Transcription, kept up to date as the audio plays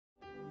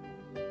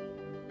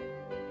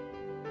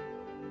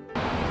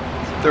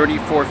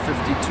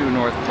3452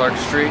 North Clark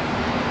Street.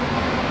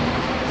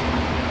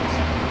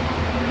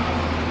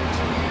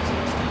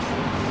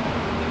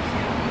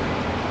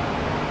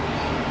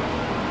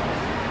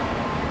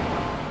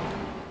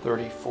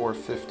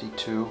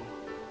 (3452)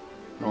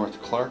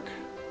 North Clark,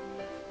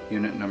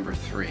 unit number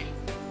 3.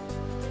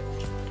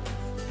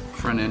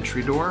 Front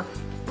entry door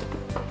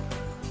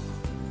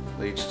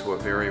leads to a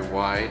very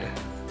wide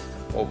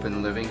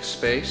open living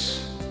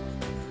space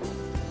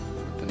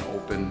with an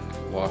open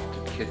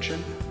lofted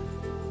kitchen.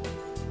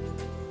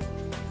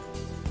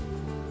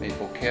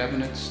 Maple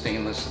cabinets,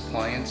 stainless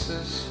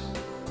appliances.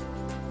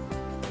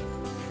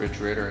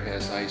 Refrigerator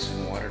has ice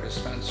and water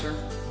dispenser.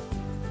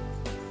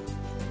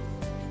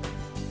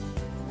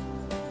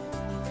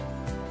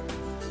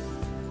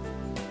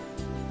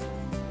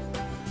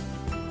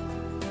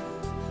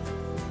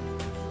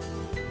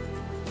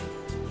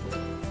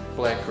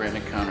 Black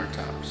granite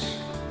countertops.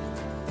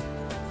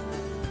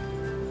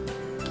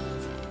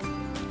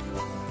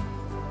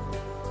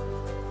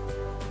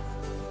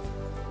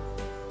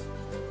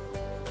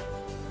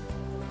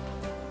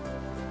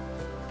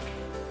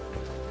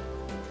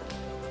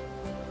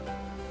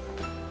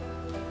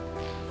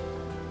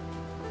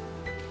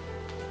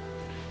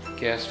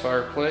 Gas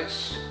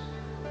fireplace,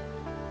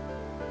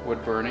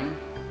 wood burning.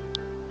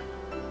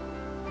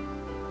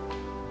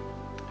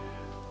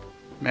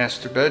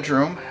 Master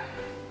bedroom.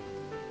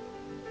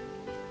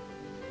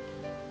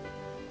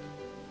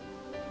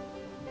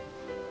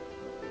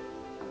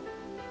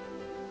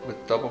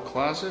 With double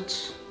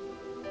closets,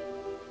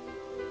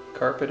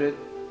 carpeted.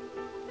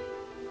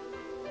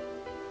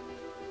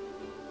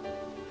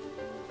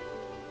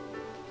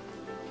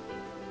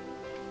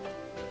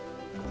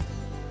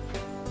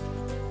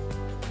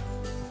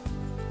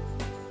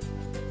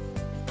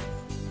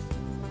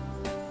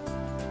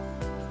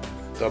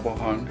 Double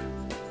hung.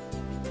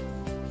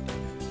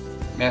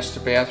 Master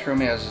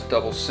bathroom has a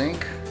double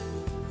sink,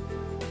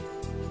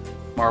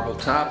 marble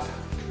top,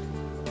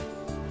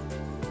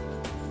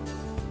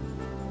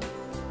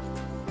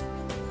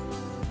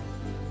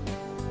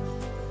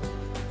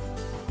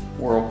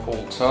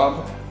 whirlpool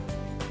tub,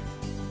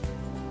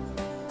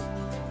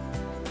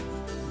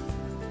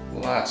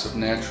 lots of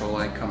natural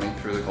light coming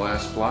through the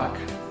glass block,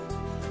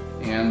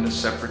 and a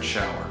separate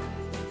shower.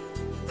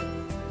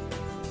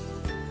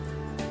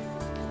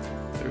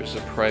 There is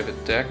a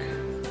private deck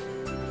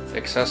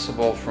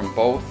accessible from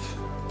both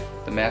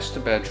the master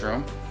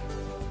bedroom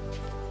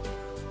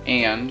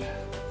and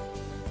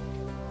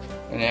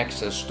an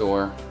access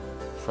door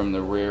from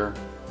the rear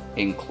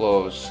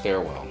enclosed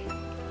stairwell.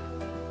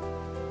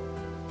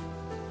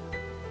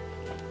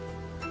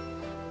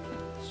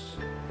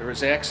 There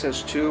is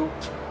access to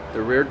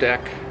the rear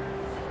deck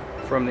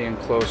from the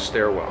enclosed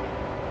stairwell.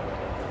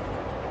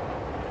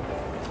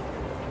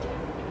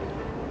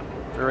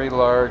 Very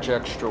large,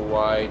 extra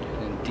wide,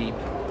 and deep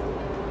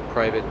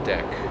private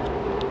deck.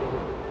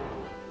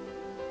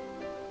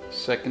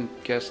 Second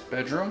guest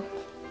bedroom.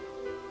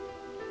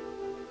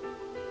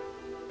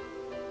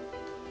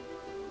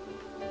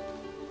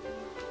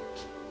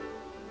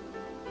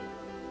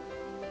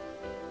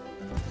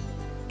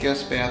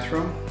 Guest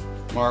bathroom,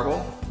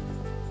 marble.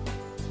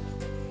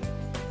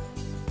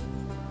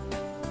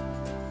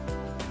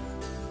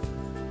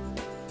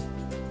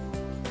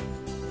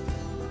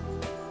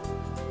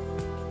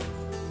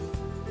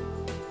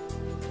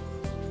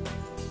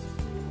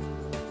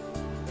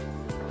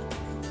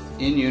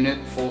 In-unit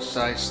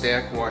full-size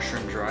stack washer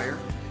and dryer.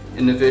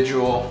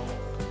 Individual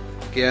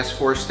gas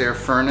forced air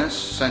furnace,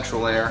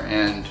 central air,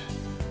 and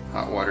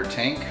hot water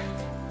tank.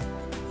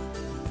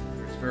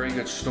 There's very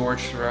good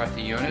storage throughout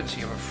the units.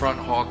 You have a front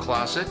hall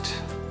closet.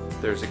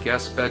 There's a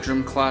guest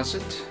bedroom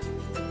closet.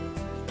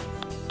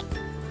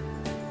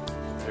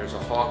 There's a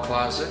hall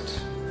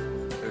closet.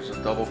 There's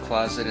a double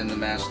closet in the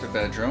master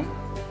bedroom.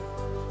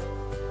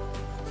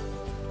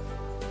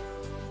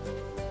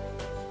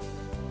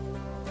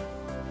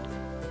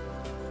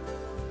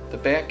 The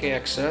back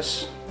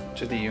access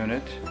to the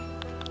unit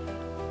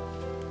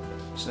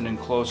is an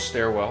enclosed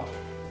stairwell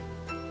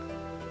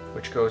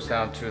which goes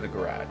down to the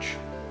garage.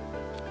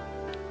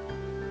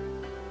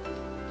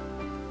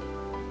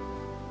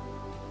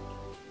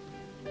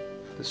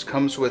 This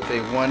comes with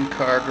a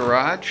one-car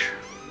garage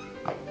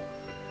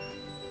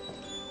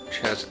which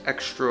has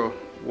extra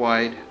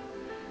wide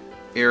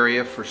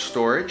area for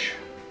storage.